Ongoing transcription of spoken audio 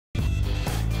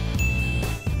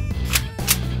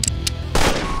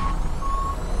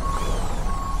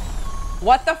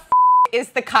What the f is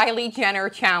the Kylie Jenner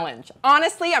challenge?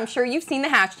 Honestly, I'm sure you've seen the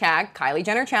hashtag Kylie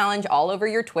Jenner challenge all over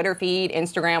your Twitter feed,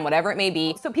 Instagram, whatever it may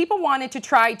be. So people wanted to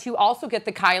try to also get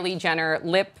the Kylie Jenner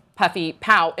lip puffy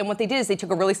pout. And what they did is they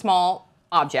took a really small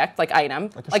object, like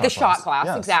item, like a shot glass,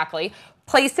 yes. Exactly,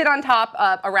 placed it on top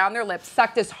around their lips,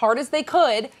 sucked as hard as they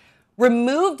could,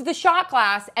 removed the shot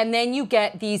glass, and then you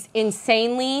get these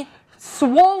insanely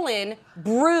swollen,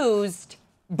 bruised,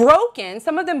 broken,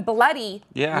 some of them bloody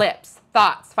lips.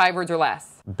 Thoughts, 5 words or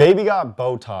less. Baby got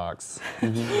Botox.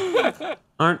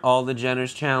 Aren't all the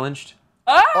Jenners challenged?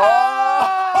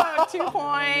 Oh! 2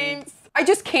 points. I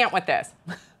just can't with this.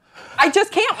 I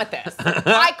just can't with this.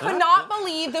 I could not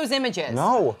believe those images.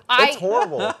 No, it's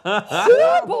horrible.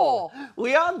 Horrible.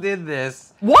 We all did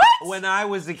this. What? When I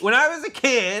was a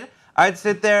kid, I'd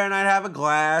sit there and I'd have a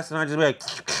glass and I'd just be like,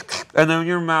 and then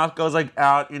your mouth goes like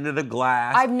out into the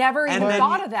glass. I've never even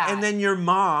thought of that. And then your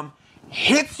mom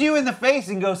hits you in the face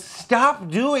and goes, stop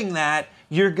doing that.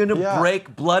 You're gonna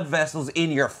break blood vessels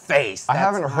in your face. I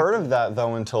haven't heard of that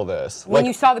though until this. When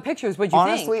you saw the pictures, what'd you think?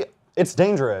 Honestly, it's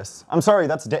dangerous. I'm sorry,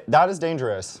 that is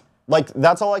dangerous. Like,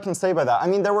 that's all I can say by that. I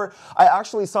mean, I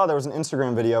actually saw there was an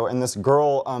Instagram video and this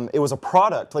girl, it was a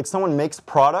product. Like, someone makes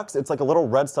products. It's like a little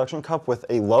red suction cup with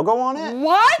a logo on it.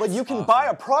 What? Like, you can buy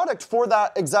a product for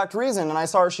that exact reason. And I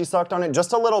saw her, she sucked on it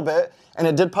just a little bit and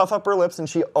it did puff up her lips and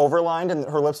she overlined and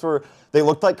her lips they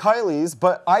looked like Kylie's,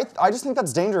 but I just think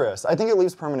that's dangerous. I think it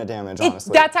leaves permanent damage,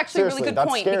 honestly. That's actually Seriously, a really good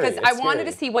point scary. because I wanted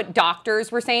to see what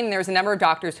doctors were saying, and there's a number of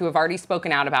doctors who have already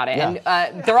spoken out about it,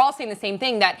 and they're all saying the same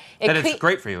thing, that it's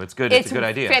great for you, it's good, it's a good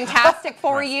idea. It's fantastic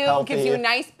for you, Healthy, gives you a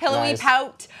nice pillowy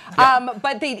pout,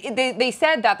 but they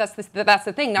said that that's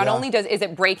the thing. Not only is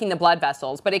it breaking the blood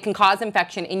vessels, but it can cause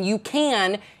infection, and you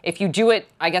can, if you do it,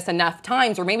 I guess, enough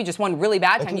times, or maybe just one really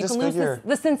bad time, you can lose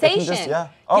the sensation.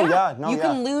 You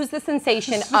can lose the sensation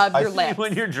of your lips.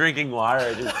 When you're drinking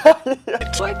water,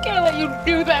 I can't let you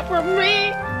do that for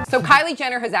me. So Kylie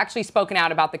Jenner has actually spoken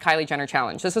out about the Kylie Jenner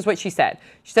challenge. This is what she said.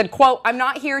 She said, quote, "I'm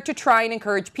not here to try and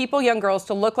encourage people, young girls,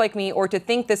 to look like me or to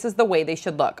think this is the way they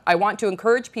should look. I want to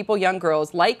encourage people, young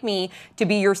girls like me, to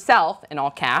be yourself," in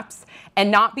all caps,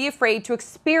 "and not be afraid to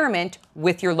experiment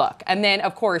with your look." And then,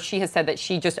 of course, she has said that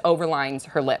she just overlines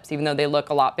her lips, even though they look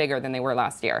a lot bigger than they were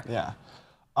last year. Yeah.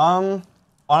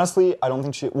 Honestly, I don't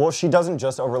think she doesn't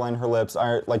just overline her lips.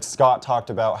 Like Scott talked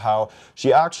about how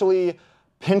she actually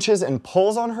pinches and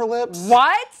pulls on her lips.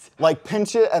 What? Like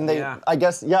pinch it and they, I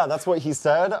guess, that's what he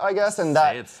said, I guess. And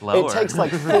that it takes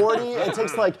like 40, it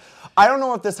takes like, I don't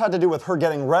know if this had to do with her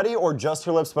getting ready or just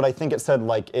her lips, but I think it said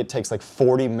like it takes like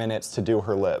 40 minutes to do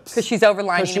her lips. Because she's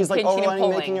overlining and she's like pinching and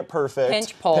pulling. Making it perfect.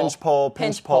 Pinch, pull. Pinch, pull,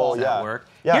 pinch, pull, that work?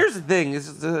 Here's the thing,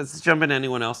 let's jump into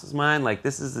anyone else's mind. Like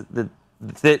this is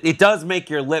it does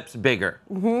make your lips bigger.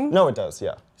 No, it does,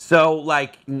 yeah. So,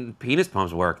 like, penis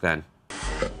pumps work then.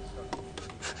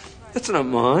 That's not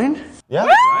mine. Yeah. Woo!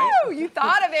 Right? You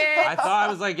thought of it. I thought, I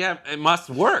was like, yeah, it must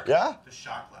work. Yeah. The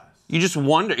shot glass. You just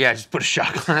wonder, just put a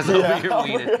shot glass over your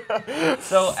wiener.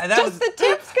 So, and that was the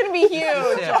tip's gonna be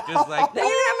huge. Just like, Then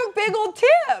you're gonna have a big old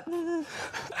tip.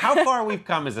 How far we've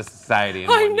come as a society in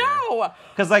I 1 year. know.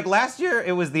 Because like last year,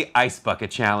 it was the ice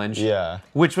bucket challenge. Yeah.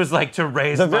 Which was like to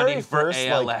raise money for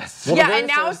ALS. And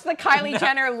now it's the Kylie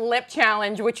Jenner lip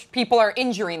challenge, which people are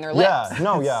injuring their lips.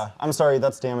 I'm sorry,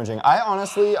 that's damaging. I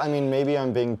honestly, I mean, maybe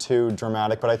I'm being too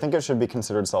dramatic, but I think it should be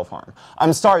considered self-harm.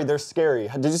 I'm sorry, they're scary.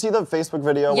 Did you see the Facebook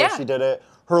video where she did it?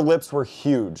 Her lips were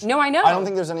huge. No, I know. I don't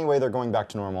think there's any way they're going back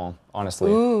to normal, honestly.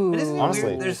 Ooh.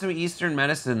 Honestly. There's some Eastern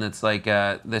medicine that's like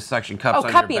the suction cups on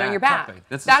your back. Cupping on your back. Cupping.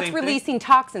 That's releasing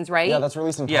toxins, right? Yeah, that's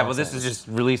releasing toxins. Yeah, well, this is just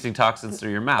releasing toxins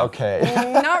through your mouth. Okay.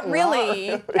 Not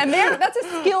really. And that's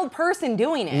a skilled person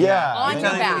doing it. Yeah. On your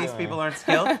back. These people aren't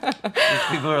skilled? These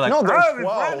people are like, no, oh, we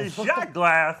brought a shot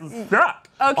glass and stuck.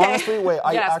 Okay. Honestly, wait,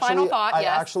 I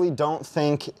actually don't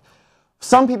think.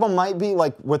 Some people might be,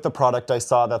 like, with the product I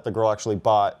saw that the girl actually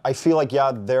bought, I feel like,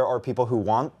 there are people who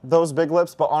want those big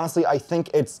lips, but honestly, I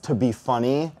think it's to be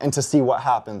funny and to see what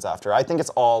happens after. I think it's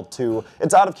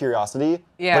it's out of curiosity,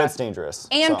 but it's dangerous.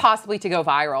 And possibly to go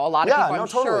viral. A lot of people, I'm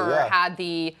sure, had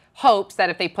the hopes that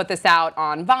if they put this out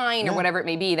on Vine or whatever it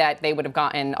may be, that they would have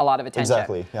gotten a lot of attention.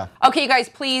 Exactly, yeah. Okay, you guys,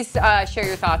 please share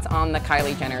your thoughts on the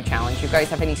Kylie Jenner challenge. You guys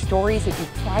have any stories? If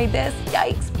you've tried this,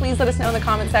 yikes, please let us know in the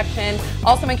comment section.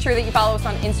 Also, make sure that you follow us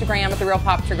on Instagram at The Real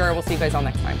Pop Sugar. We'll see you guys all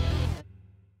next time.